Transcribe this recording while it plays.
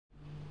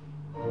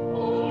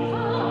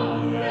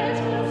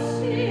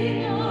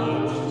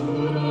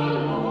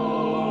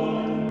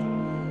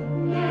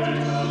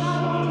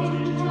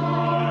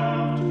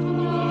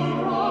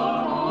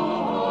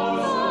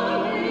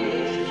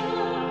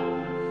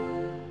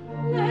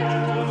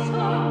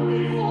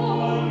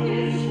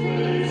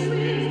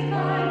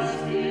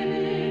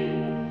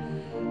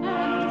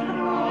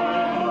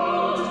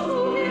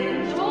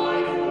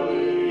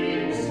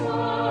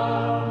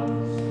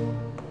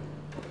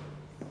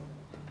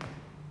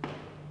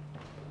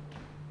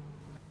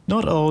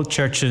Not all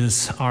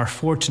churches are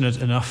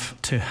fortunate enough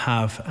to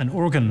have an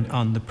organ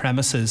on the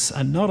premises,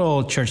 and not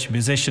all church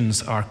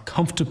musicians are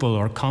comfortable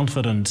or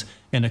confident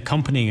in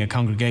accompanying a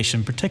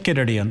congregation,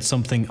 particularly on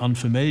something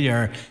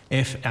unfamiliar,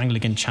 if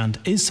Anglican chant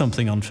is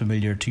something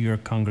unfamiliar to your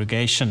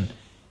congregation.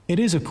 It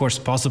is, of course,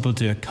 possible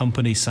to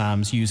accompany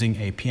psalms using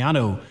a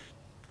piano.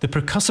 The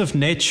percussive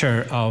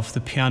nature of the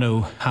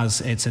piano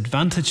has its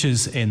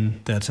advantages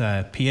in that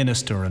a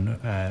pianist or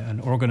an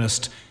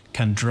organist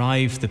can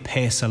drive the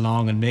pace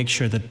along and make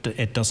sure that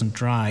it doesn't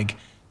drag.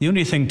 The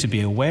only thing to be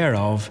aware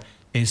of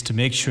is to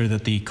make sure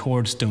that the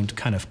chords don't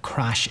kind of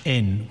crash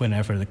in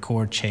whenever the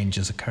chord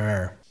changes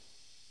occur.